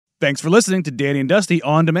Thanks for listening to Danny and Dusty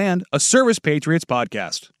On Demand, a Service Patriots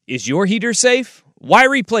podcast. Is your heater safe? Why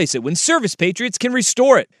replace it when Service Patriots can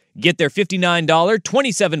restore it? Get their $59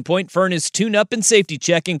 27-point furnace tune-up and safety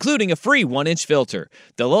check, including a free 1-inch filter.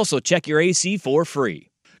 They'll also check your AC for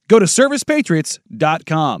free. Go to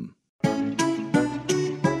ServicePatriots.com.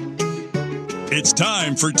 It's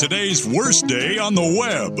time for today's worst day on the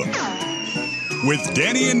web. With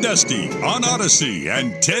Danny and Dusty on Odyssey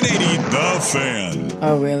and 1080 The Fan.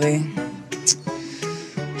 Oh, really?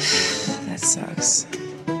 That sucks.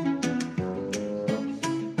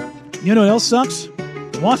 You know what else sucks?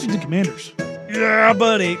 The Washington Commanders. Yeah,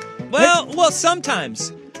 buddy. Well,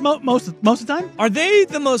 sometimes. Most of the time? Are they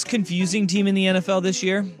the most confusing team in the NFL this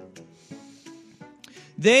year?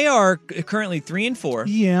 They are currently 3-4.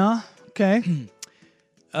 Yeah, okay.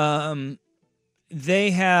 They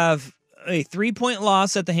have a 3-point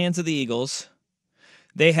loss at the hands of the Eagles.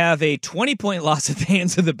 They have a 20-point loss at the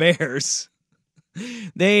hands of the Bears.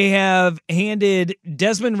 They have handed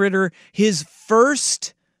Desmond Ridder his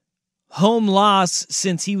first home loss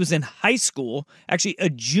since he was in high school, actually a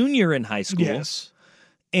junior in high school. Yes.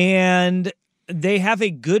 And they have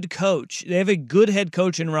a good coach. They have a good head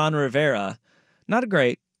coach in Ron Rivera. Not a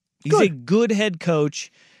great. He's a good head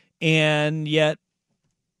coach, and yet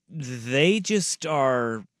they just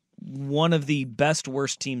are one of the best,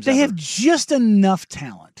 worst teams They ever. have just enough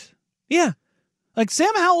talent. Yeah. Like,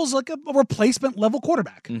 Sam Howell's like a replacement level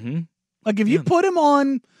quarterback. Mm-hmm. Like, if you put him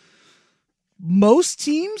on most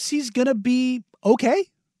teams, he's going to be okay.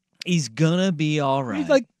 He's going to be all right.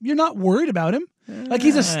 Like, you're not worried about him. Like,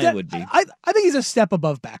 he's a step. would be. I think he's a step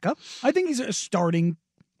above backup. I think he's a starting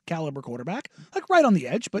caliber quarterback, like right on the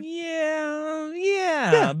edge. But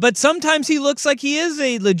Yeah. But sometimes he looks like he is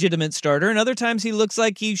a legitimate starter, and other times he looks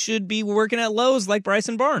like he should be working at Lowe's like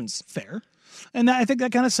Bryson Barnes. Fair. And I think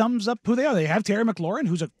that kind of sums up who they are. They have Terry McLaurin,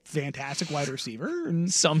 who's a fantastic wide receiver. And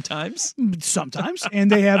Sometimes. And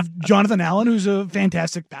they have Jonathan Allen, who's a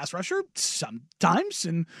fantastic pass rusher. Sometimes.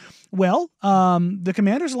 And, the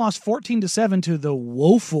Commanders lost 14-7 to the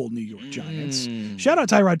woeful New York Giants. Shout out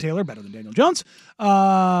Tyrod Taylor, better than Daniel Jones. They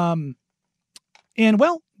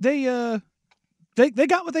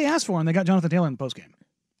got what they asked for, and they got Jonathan Taylor in the postgame.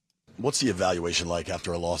 What's the evaluation like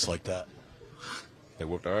after a loss like that? They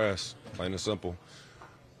whooped our ass, plain and simple.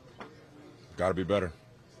 Got to be better.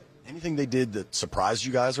 Anything they did that surprised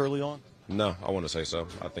you guys early on? No, I wouldn't say so.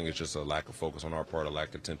 I think it's just a lack of focus on our part, a lack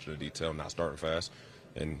of attention to detail, not starting fast,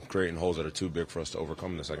 and creating holes that are too big for us to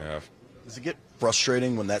overcome in the second half. Does it get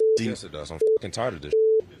frustrating when that team... Yes, it does. I'm fucking tired of this.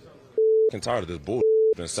 Fucking tired of this bullshit.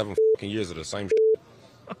 It's been 7 fucking years of the same shit.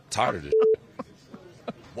 Tired of this.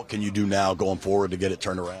 What can you do now going forward to get it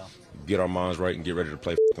turned around? Get our minds right and get ready to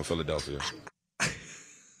play fucking Philadelphia.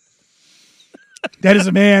 That is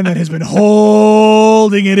a man that has been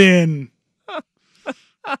holding it in.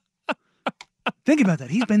 Think about that.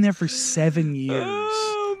 He's been there for 7 years.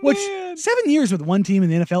 Which, 7 years with one team in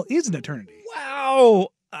the NFL is an eternity. Wow.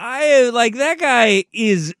 That guy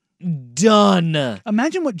is done.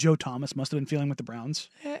 Imagine what Joe Thomas must have been feeling with the Browns.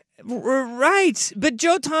 Right. But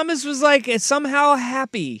Joe Thomas was somehow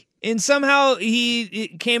happy. And somehow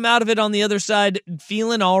he came out of it on the other side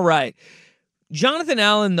feeling all right. Jonathan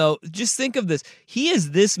Allen, though, just think of this. He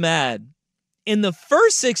is this mad. In the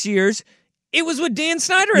first 6 years, it was with Dan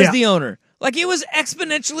Snyder as the owner. It was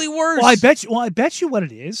exponentially worse. Well, I bet you what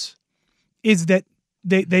it is that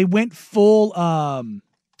they went full,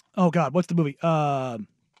 oh God, what's the movie? I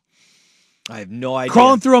have no idea.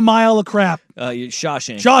 Crawling Through a Mile of Crap.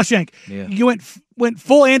 Shawshank. Yeah. You went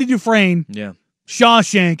full Andy Dufresne. Yeah.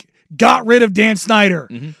 Shawshank. Got rid of Dan Snyder.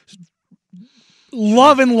 Mm-hmm.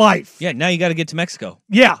 Love and life. Yeah, now you got to get to Mexico.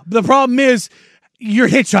 Yeah, the problem is you're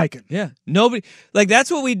hitchhiking. Yeah, nobody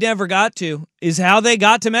that's what we never got to is how they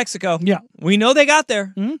got to Mexico. Yeah, we know they got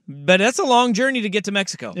there, but that's a long journey to get to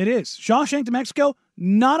Mexico. It is. Shawshank to Mexico,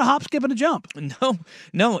 not a hop, skip, and a jump.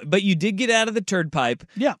 No, but you did get out of the turd pipe.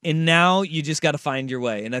 Yeah, and now you just got to find your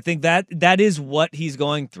way. And I think that is what he's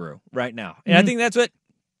going through right now. And I think that's what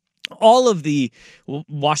all of the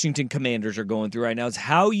Washington Commanders are going through right now is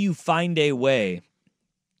how you find a way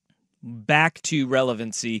back to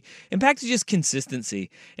relevancy and back to just consistency.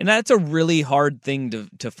 And that's a really hard thing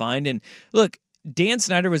to find. And look, Dan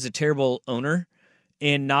Snyder was a terrible owner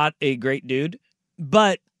and not a great dude.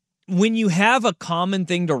 But when you have a common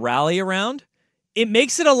thing to rally around, it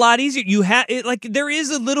makes it a lot easier. You have there is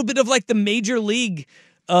a little bit of the major league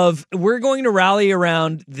of we're going to rally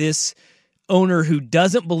around this owner who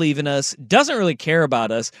doesn't believe in us, doesn't really care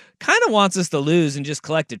about us, kind of wants us to lose and just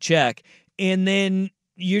collect a check. And then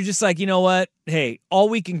you're just like, you know what? Hey, all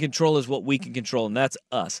we can control is what we can control, and that's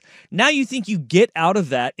us. Now you think you get out of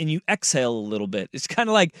that and you exhale a little bit. It's kind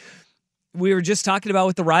of like we were just talking about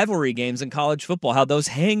with the rivalry games in college football, how those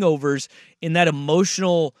hangovers in that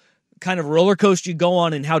emotional kind of roller coaster you go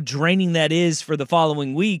on and how draining that is for the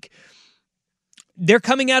following week. They're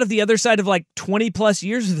coming out of the other side of like 20 plus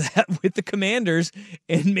years of that with the Commanders.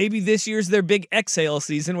 And maybe this year's their big exhale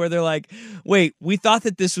season where they're like, wait, we thought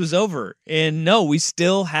that this was over. And no, we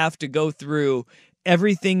still have to go through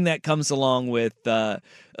everything that comes along with the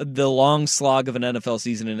long slog of an NFL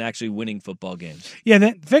season and actually winning football games. Yeah,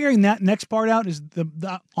 then figuring that next part out is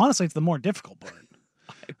honestly, it's the more difficult part.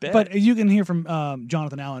 I bet. But you can hear from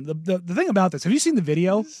Jonathan Allen. The thing about this, have you seen the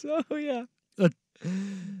video? So, yeah.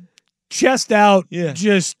 Chest out, Yeah.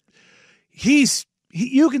 just that's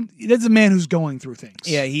a man who's going through things.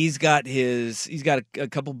 Yeah, he's got a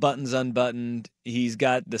couple buttons unbuttoned. He's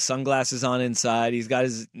got the sunglasses on inside. He's got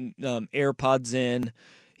his AirPods in.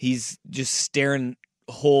 He's just staring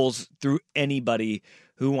holes through anybody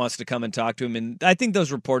who wants to come and talk to him. And I think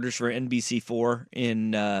those reporters for NBC4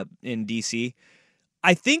 in DC,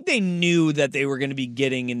 I think they knew that they were going to be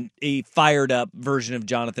getting a fired up version of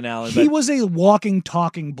Jonathan Allen. He was a walking,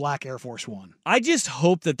 talking black Air Force One. I just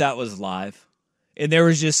hope that was live. And there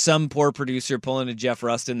was just some poor producer pulling a Jeff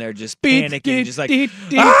Rustin there, just panicking, just like, just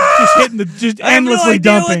hitting just endlessly dumping. I have no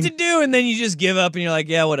idea what to do, and then you just give up, and you're like,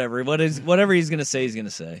 yeah, whatever. Whatever he's gonna say, he's gonna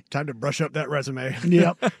say. Time to brush up that resume.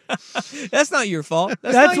 Yep. That's not your fault.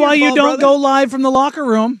 That's why you don't go live from the locker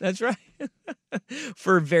room. That's right.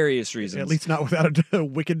 For various reasons. At least not without a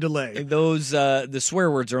wicked delay. And those the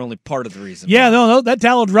swear words are only part of the reason. Yeah, no, that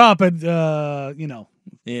tallow drop, yeah,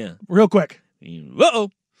 real quick.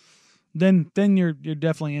 Uh-oh. Then you're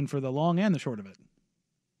definitely in for the long and the short of it.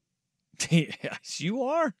 Yes, you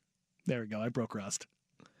are. There we go. I broke rust.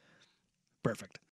 Perfect.